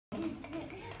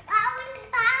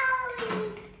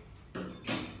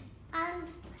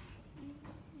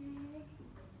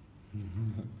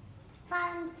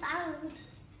Bounce, bounce.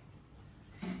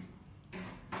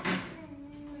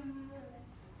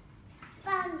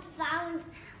 Bounce, bounce,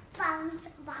 bounce,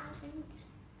 bounce.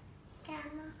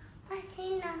 Gamma,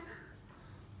 Messina.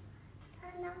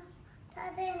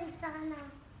 Down.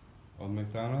 Old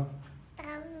MacDonald?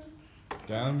 Down.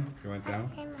 Down? You went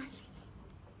down? Yeah.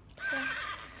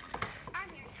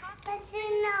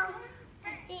 Messina.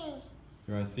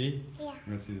 You want to see? Yeah. You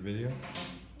want to see the video?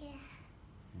 Yeah.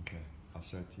 Okay, I'll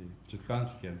show it to you. Just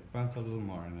bounce again. Bounce a little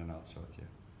more and then I'll show it to you.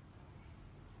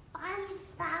 Bounce,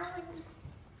 bounce.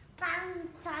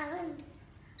 Bounce, bounce.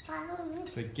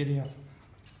 Bounce. Say giddy up.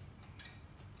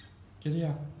 Giddy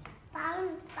up.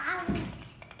 Bounce, bounce.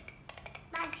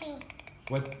 Machine.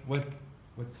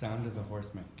 What sound does a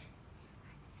horse make?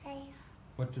 Say.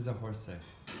 What does a horse say?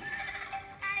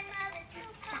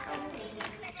 Sound.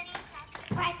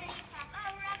 Quack.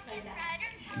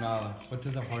 Nahla, what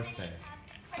does a horse say?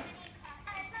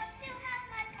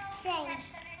 Sing.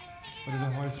 What does a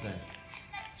horse say?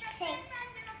 Sing.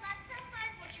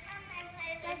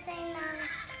 Messina.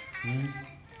 Hmm?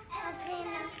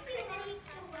 Messina.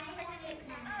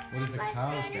 What does a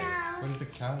cow say? What does a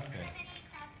cow say?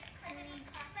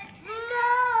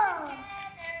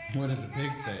 No. What does a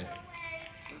pig say?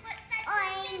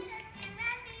 Oink.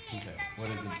 Okay. What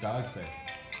does a dog say?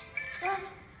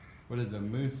 What does a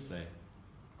moose say?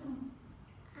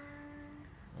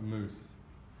 A moose.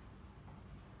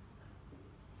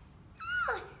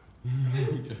 Mouse.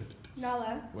 Good.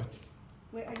 Nahla, What?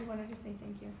 wait, I wanted to say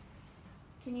thank you.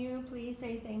 Can you please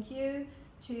say thank you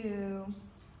to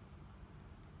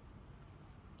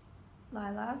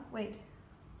Lila? Wait.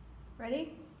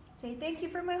 Ready? Say thank you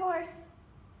for my horse.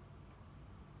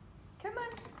 Come on.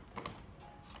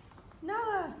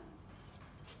 Nahla.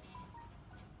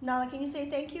 Nahla, can you say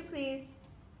thank you, please?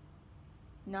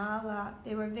 Nahla,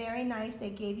 they were very nice. They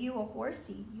gave you a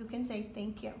horsey. You can say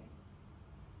thank you.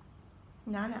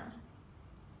 Nana.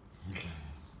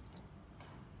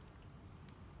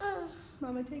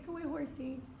 Mama, take away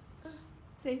horsey.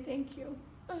 Say thank you.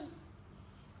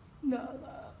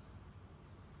 Nahla.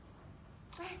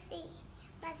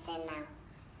 Messina.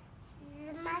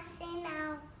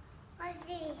 Messina.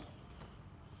 Messina.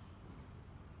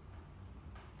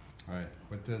 Alright,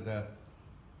 what does a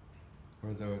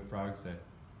frog say?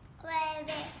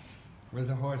 Rabbit. What does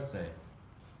a horse say?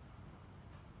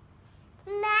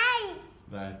 Nein.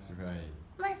 That's right.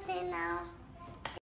 Messina.